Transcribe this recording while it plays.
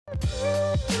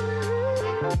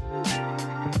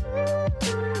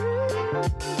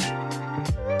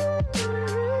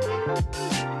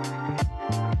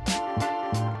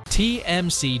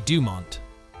TMC DUMONT.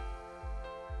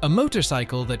 A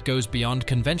motorcycle that goes beyond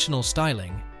conventional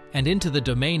styling and into the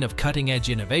domain of cutting-edge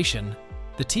innovation,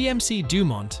 the TMC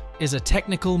DUMONT is a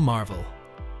technical marvel.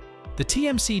 The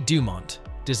TMC DUMONT,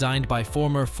 designed by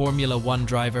former Formula One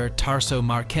driver Tarso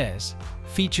Marquez,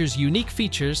 features unique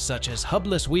features such as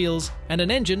hubless wheels and an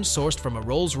engine sourced from a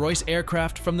Rolls-Royce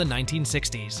aircraft from the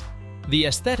 1960s. The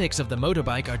aesthetics of the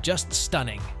motorbike are just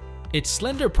stunning. Its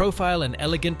slender profile and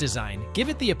elegant design give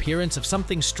it the appearance of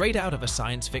something straight out of a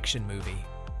science fiction movie.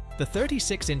 The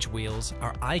 36-inch wheels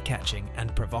are eye-catching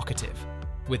and provocative.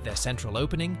 With their central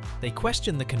opening, they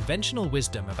question the conventional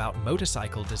wisdom about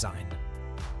motorcycle design.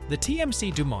 The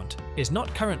TMC DUMONT is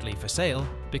not currently for sale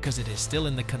because it is still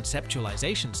in the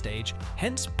conceptualization stage,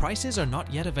 hence prices are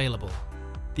not yet available.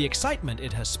 The excitement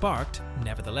it has sparked,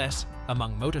 nevertheless,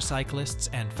 among motorcyclists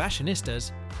and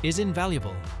fashionistas is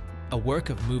invaluable. A work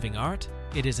of moving art,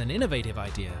 it is an innovative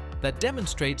idea that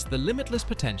demonstrates the limitless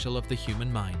potential of the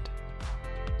human mind.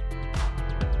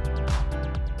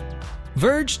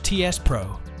 Verge TS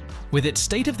Pro. With its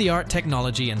state-of-the-art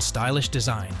technology and stylish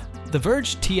design, the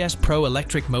Verge TS Pro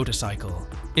electric motorcycle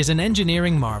is an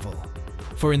engineering marvel.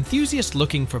 For enthusiasts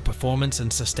looking for performance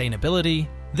and sustainability,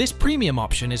 this premium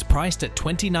option is priced at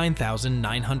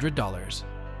 $29,900.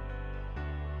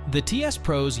 The TS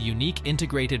Pro's unique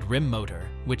integrated rim motor,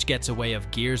 which gets a way of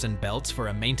gears and belts for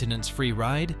a maintenance-free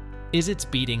ride, is its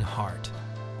beating heart.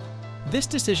 This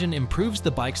decision improves the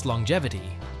bike's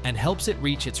longevity and helps it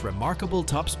reach its remarkable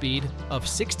top speed of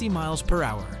 60 miles per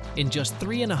hour in just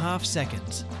 3.5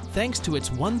 seconds, thanks to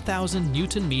its 1,000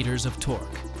 Newton-meters of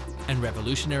torque. And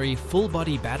revolutionary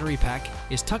full-body battery pack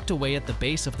is tucked away at the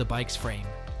base of the bike's frame,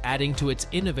 adding to its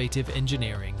innovative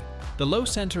engineering. The low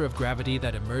center of gravity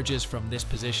that emerges from this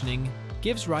positioning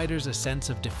gives riders a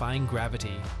sense of defying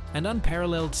gravity and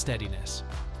unparalleled steadiness.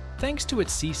 Thanks to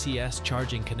its CCS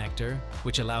charging connector,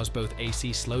 which allows both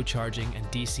AC slow charging and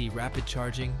DC rapid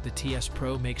charging, the TS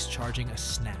Pro makes charging a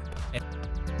snap.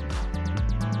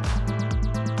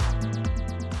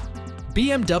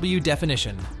 BMW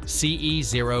Definition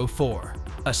CE04.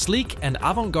 A sleek and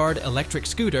avant-garde electric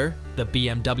scooter, the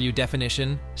BMW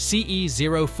Definition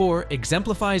CE04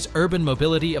 exemplifies urban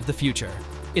mobility of the future.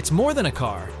 It's more than a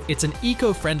car, it's an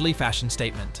eco-friendly fashion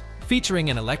statement. Featuring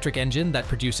an electric engine that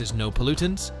produces no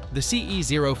pollutants, the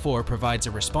CE04 provides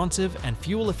a responsive and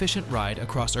fuel-efficient ride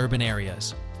across urban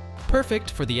areas.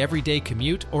 Perfect for the everyday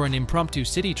commute or an impromptu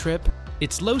city trip,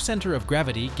 its low center of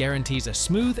gravity guarantees a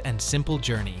smooth and simple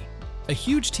journey. A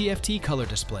huge TFT color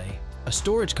display, a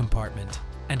storage compartment,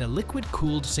 and a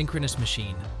liquid-cooled synchronous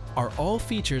machine are all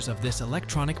features of this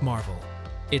electronic marvel.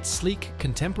 Its sleek,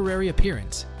 contemporary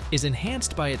appearance is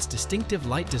enhanced by its distinctive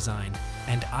light design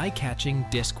and eye-catching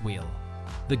disc wheel.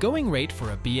 The going rate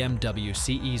for a BMW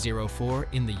CE04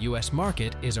 in the US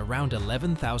market is around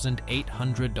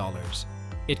 $11,800.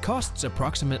 It costs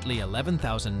approximately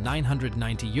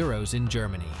 €11,990 in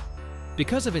Germany.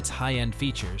 Because of its high-end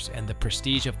features and the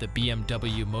prestige of the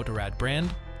BMW Motorrad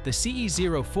brand, the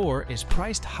CE04 is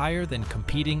priced higher than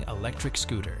competing electric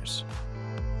scooters.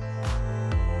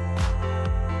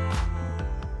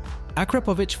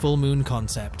 Akrapovic Full Moon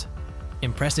Concept.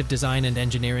 Impressive design and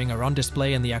engineering are on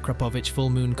display in the Akrapovic Full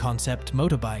Moon Concept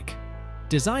motorbike.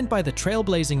 Designed by the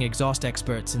trailblazing exhaust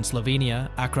experts in Slovenia,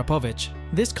 Akrapovic,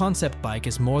 this concept bike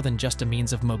is more than just a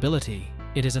means of mobility.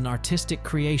 It is an artistic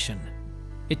creation.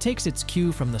 It takes its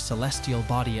cue from the celestial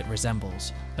body it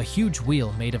resembles, a huge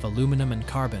wheel made of aluminum and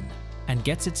carbon, and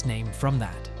gets its name from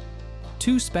that.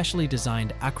 Two specially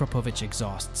designed Akrapovic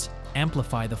exhausts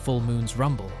amplify the full moon's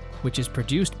rumble, which is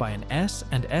produced by an S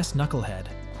and S knucklehead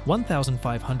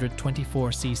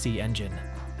 1524cc engine.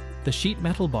 The sheet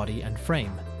metal body and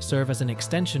frame serve as an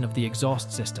extension of the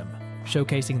exhaust system,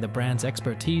 showcasing the brand's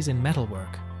expertise in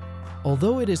metalwork.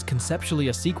 Although it is conceptually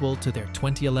a sequel to their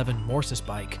 2011 Morsis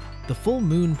bike, the Full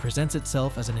Moon presents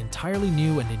itself as an entirely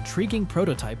new and intriguing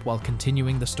prototype while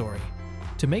continuing the story.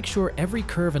 To make sure every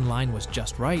curve and line was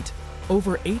just right,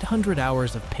 over 800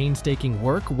 hours of painstaking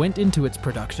work went into its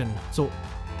production,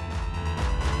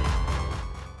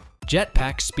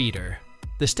 Jetpacks Speeder.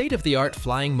 The state-of-the-art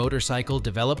flying motorcycle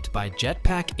developed by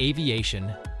Jetpack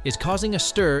Aviation is causing a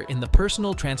stir in the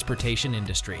personal transportation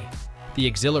industry. The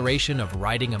exhilaration of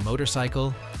riding a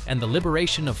motorcycle and the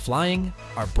liberation of flying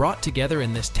are brought together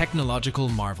in this technological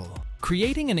marvel,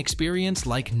 creating an experience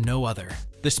like no other.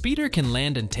 The Speeder can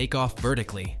land and take off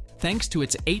vertically, thanks to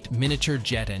its 8 miniature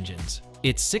jet engines.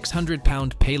 Its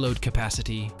 600-pound payload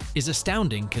capacity is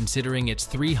astounding considering its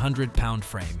 300-pound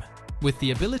frame. With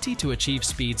the ability to achieve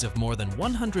speeds of more than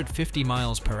 150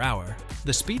 miles per hour,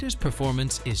 the Speeder's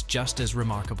performance is just as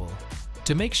remarkable.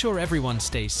 To make sure everyone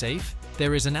stays safe,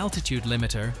 there is an altitude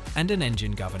limiter and an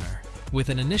engine governor. With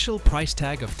an initial price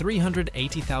tag of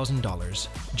 $380,000,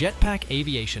 Jetpack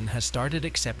Aviation has started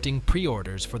accepting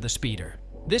pre-orders for the Speeder.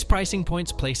 This pricing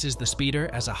point places the Speeder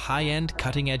as a high-end,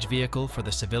 cutting-edge vehicle for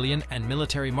the civilian and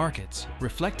military markets,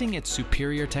 reflecting its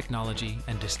superior technology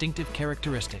and distinctive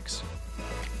characteristics.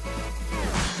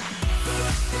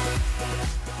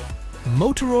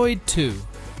 Motorrad 2.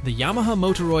 The Yamaha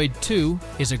Motorrad 2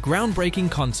 is a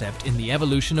groundbreaking concept in the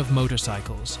evolution of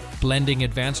motorcycles, blending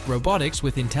advanced robotics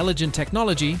with intelligent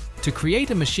technology to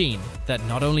create a machine that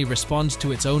not only responds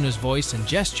to its owner's voice and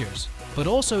gestures, but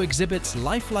also exhibits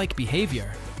lifelike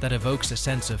behavior that evokes a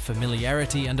sense of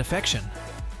familiarity and affection.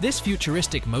 This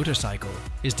futuristic motorcycle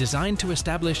is designed to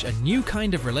establish a new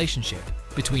kind of relationship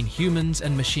between humans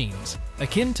and machines,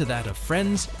 akin to that of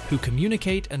friends who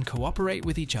communicate and cooperate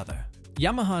with each other.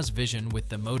 Yamaha's vision with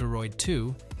the Motorrad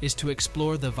 2 is to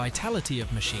explore the vitality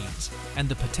of machines and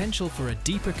the potential for a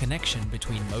deeper connection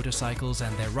between motorcycles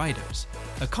and their riders,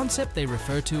 a concept they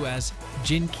refer to as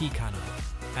Jinki Kano.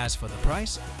 As for the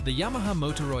price, the Yamaha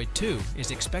Motorrad 2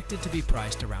 is expected to be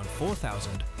priced around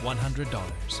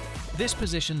 $4,100. This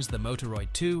positions the Motorrad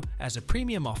 2 as a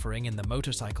premium offering in the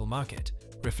motorcycle market,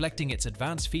 reflecting its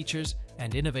advanced features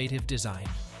and innovative design.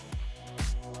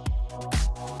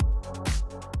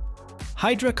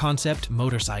 Hydra Concept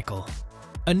Motorcycle.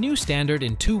 A new standard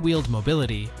in two-wheeled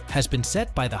mobility has been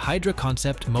set by the Hydra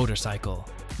Concept motorcycle.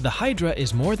 The Hydra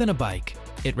is more than a bike.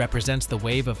 It represents the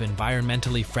wave of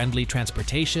environmentally friendly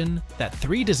transportation that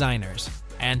three designers,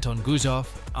 Anton Guzov,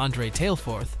 André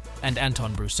Tailforth, and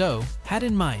Anton Brousseau, had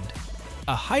in mind.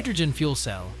 A hydrogen fuel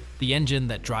cell, the engine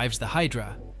that drives the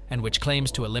Hydra, and which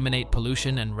claims to eliminate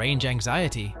pollution and range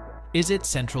anxiety, is its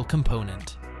central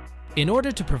component. In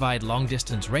order to provide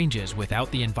long-distance ranges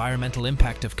without the environmental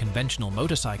impact of conventional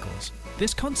motorcycles,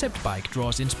 this concept bike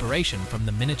draws inspiration from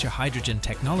the miniature hydrogen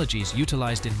technologies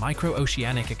utilized in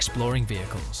micro-oceanic exploring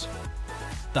vehicles.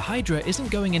 The Hydra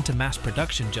isn't going into mass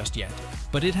production just yet,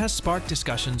 but it has sparked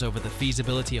discussions over the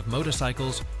feasibility of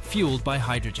motorcycles fueled by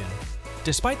hydrogen.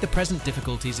 Despite the present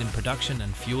difficulties in production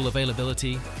and fuel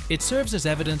availability, it serves as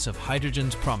evidence of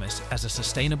hydrogen's promise as a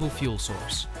sustainable fuel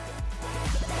source.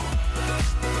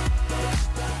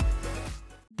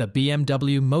 The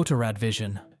BMW Motorrad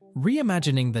Vision.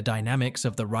 Reimagining the dynamics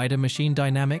of the rider-machine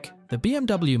dynamic, the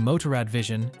BMW Motorrad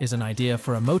Vision is an idea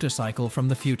for a motorcycle from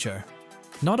the future.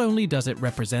 Not only does it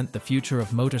represent the future of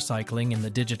motorcycling in the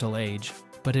digital age,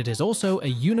 but it is also a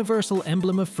universal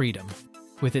emblem of freedom.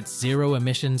 With its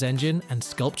zero-emissions engine and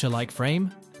sculpture-like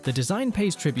frame, the design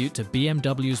pays tribute to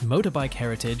BMW's motorbike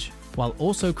heritage while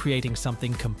also creating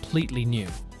something completely new.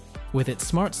 With its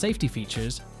smart safety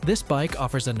features, this bike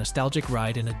offers a nostalgic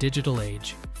ride in a digital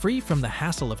age, free from the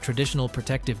hassle of traditional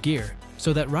protective gear,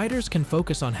 so that riders can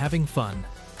focus on having fun.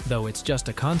 Though it's just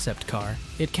a concept car,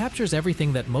 it captures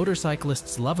everything that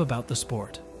motorcyclists love about the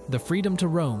sport: the freedom to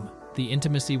roam, the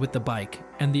intimacy with the bike,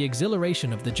 and the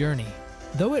exhilaration of the journey.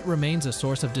 Though it remains a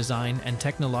source of design and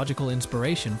technological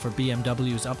inspiration for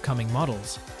BMW's upcoming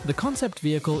models, the concept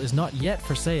vehicle is not yet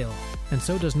for sale, and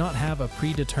so does not have a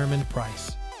predetermined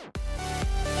price.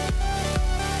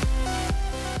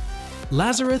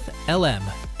 Lazareth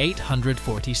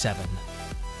LM847.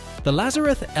 The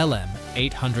Lazareth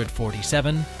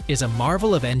LM847 is a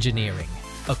marvel of engineering,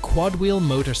 a quad-wheel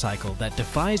motorcycle that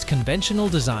defies conventional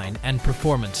design and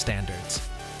performance standards.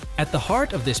 At the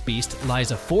heart of this beast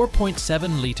lies a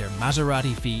 4.7-liter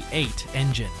Maserati V8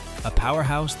 engine, a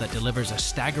powerhouse that delivers a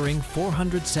staggering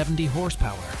 470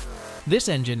 horsepower. This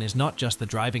engine is not just the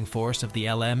driving force of the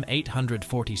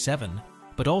LM847,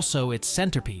 but also its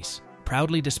centerpiece,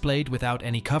 proudly displayed without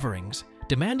any coverings,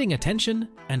 demanding attention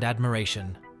and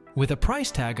admiration. With a price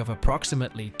tag of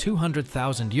approximately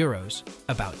 €200,000,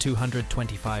 about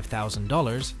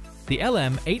 $225,000, the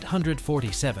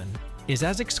LM847 is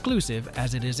as exclusive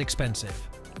as it is expensive.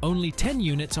 Only 10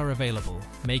 units are available,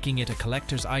 making it a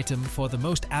collector's item for the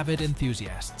most avid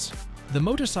enthusiasts. The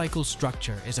motorcycle's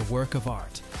structure is a work of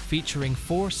art, featuring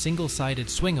 4 single-sided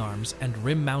swing arms and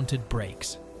rim-mounted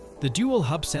brakes. The dual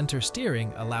hub center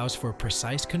steering allows for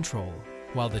precise control,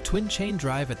 while the twin-chain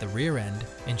drive at the rear end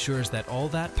ensures that all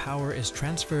that power is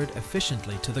transferred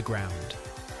efficiently to the ground.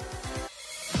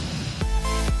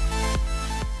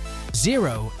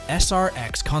 Zero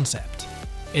SRX Concept.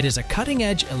 It is a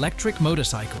cutting-edge electric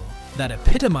motorcycle that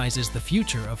epitomizes the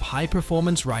future of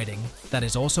high-performance riding that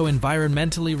is also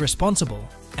environmentally responsible,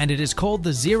 and it is called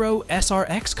the Zero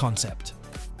SRX Concept.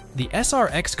 The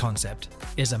SRX Concept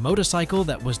is a motorcycle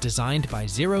that was designed by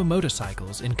Zero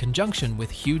Motorcycles in conjunction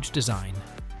with Huge Design.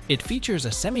 It features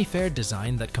a semi-fair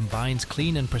design that combines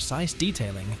clean and precise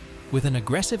detailing with an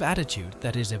aggressive attitude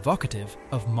that is evocative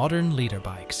of modern leader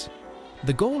bikes.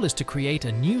 The goal is to create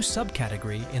a new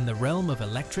subcategory in the realm of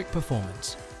electric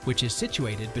performance, which is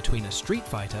situated between a street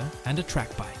fighter and a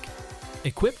track bike.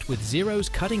 Equipped with Zero's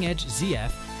cutting-edge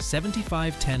ZF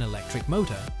 7510 electric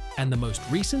motor and the most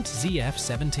recent ZF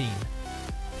 17.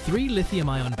 3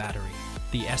 lithium-ion battery,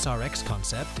 the SRX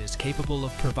concept is capable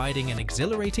of providing an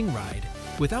exhilarating ride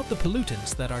without the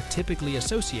pollutants that are typically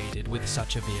associated with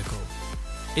such a vehicle.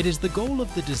 It is the goal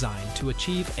of the design to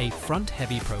achieve a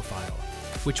front-heavy profile,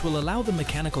 which will allow the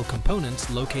mechanical components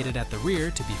located at the rear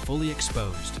to be fully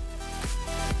exposed.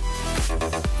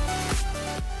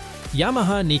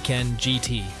 Yamaha NIKEN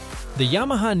GT. The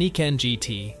Yamaha NIKEN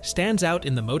GT stands out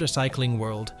in the motorcycling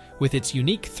world with its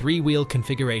unique 3-wheel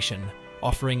configuration,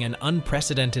 offering an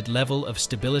unprecedented level of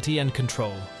stability and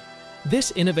control.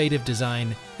 This innovative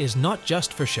design is not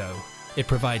just for show. It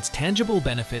provides tangible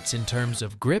benefits in terms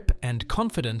of grip and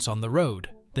confidence on the road.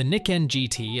 The NIKEN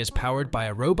GT is powered by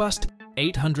a robust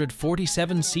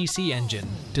 847cc engine,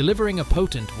 delivering a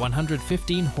potent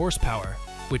 115 horsepower,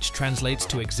 which translates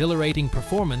to exhilarating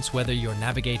performance whether you're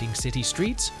navigating city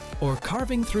streets or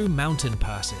carving through mountain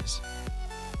passes.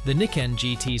 The NIKEN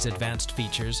GT's advanced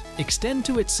features extend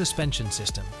to its suspension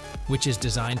system, which is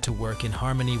designed to work in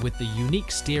harmony with the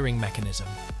unique steering mechanism,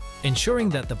 ensuring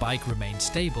that the bike remains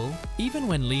stable even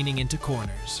when leaning into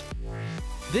corners.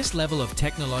 This level of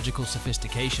technological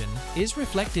sophistication is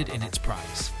reflected in its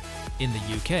price. In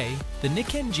the UK, the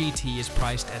NIKEN GT is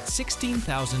priced at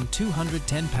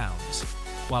 £16,210,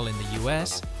 while in the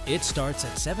US, it starts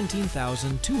at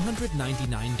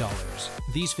 $17,299.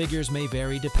 These figures may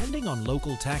vary depending on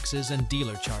local taxes and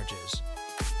dealer charges.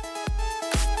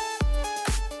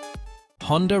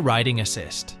 Honda Riding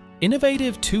Assist.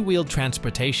 Innovative two-wheeled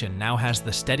transportation now has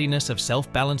the steadiness of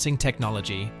self-balancing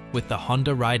technology with the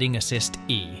Honda Riding Assist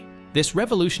E. This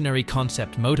revolutionary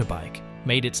concept motorbike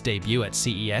made its debut at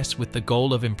CES with the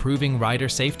goal of improving rider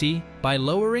safety by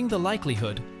lowering the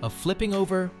likelihood of flipping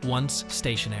over once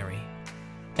stationary.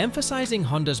 Emphasizing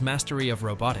Honda's mastery of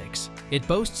robotics, it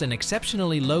boasts an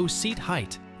exceptionally low seat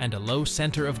height and a low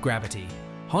center of gravity.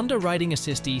 Honda Riding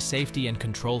Assist E safety and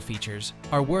control features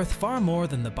are worth far more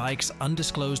than the bike's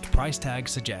undisclosed price tag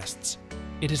suggests.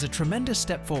 It is a tremendous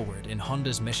step forward in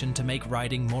Honda's mission to make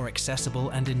riding more accessible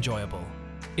and enjoyable.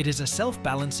 It is a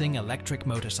self-balancing electric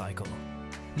motorcycle.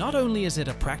 Not only is it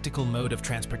a practical mode of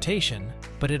transportation,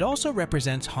 but it also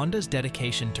represents Honda's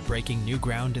dedication to breaking new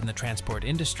ground in the transport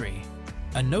industry.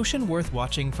 A notion worth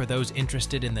watching for those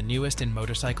interested in the newest in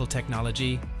motorcycle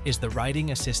technology is the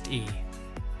Riding Assist E.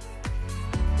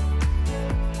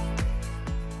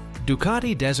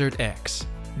 Ducati DesertX.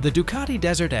 The Ducati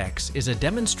DesertX is a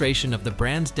demonstration of the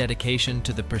brand's dedication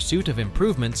to the pursuit of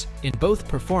improvements in both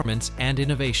performance and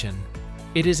innovation.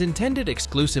 It is intended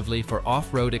exclusively for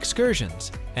off-road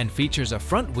excursions and features a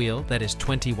front wheel that is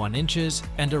 21 inches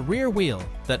and a rear wheel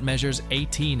that measures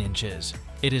 18 inches.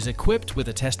 It is equipped with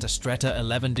a Testa Stretta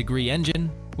 11-degree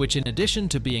engine, which in addition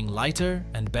to being lighter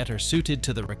and better suited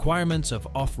to the requirements of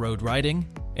off-road riding,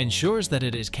 ensures that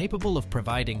it is capable of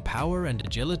providing power and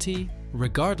agility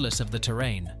regardless of the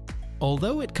terrain.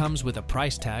 Although it comes with a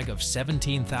price tag of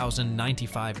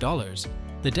 $17,095,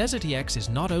 the DesertX is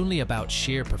not only about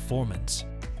sheer performance,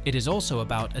 it is also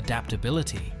about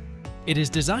adaptability. It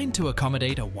is designed to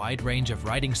accommodate a wide range of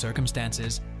riding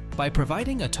circumstances by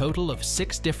providing a total of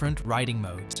 6 different riding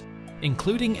modes,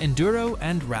 including Enduro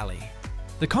and Rally.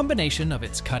 The combination of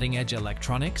its cutting-edge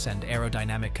electronics and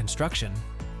aerodynamic construction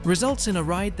results in a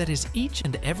ride that is each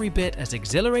and every bit as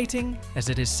exhilarating as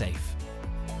it is safe.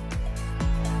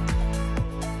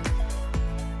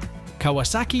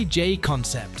 Kawasaki J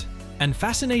Concept. An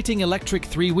fascinating electric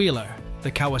three-wheeler,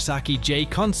 the Kawasaki J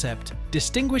Concept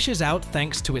distinguishes out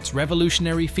thanks to its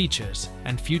revolutionary features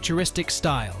and futuristic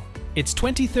style. Its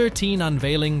 2013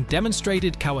 unveiling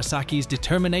demonstrated Kawasaki's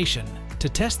determination to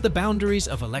test the boundaries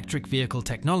of electric vehicle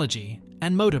technology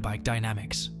and motorbike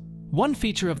dynamics. One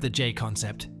feature of the J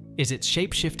Concept is its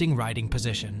shape-shifting riding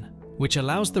position, which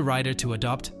allows the rider to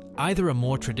adopt either a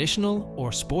more traditional or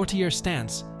sportier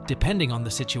stance depending on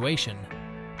the situation.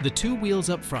 The 2 wheels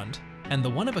up front and the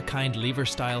one-of-a-kind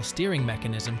lever-style steering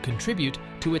mechanism contribute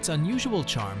to its unusual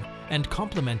charm and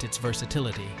complement its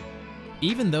versatility.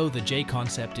 Even though the J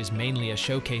Concept is mainly a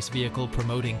showcase vehicle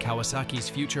promoting Kawasaki's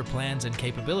future plans and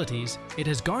capabilities, it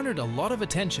has garnered a lot of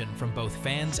attention from both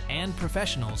fans and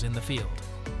professionals in the field.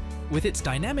 With its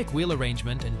dynamic wheel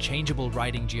arrangement and changeable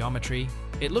riding geometry,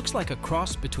 it looks like a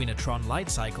cross between a Tron light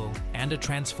cycle and a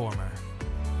transformer.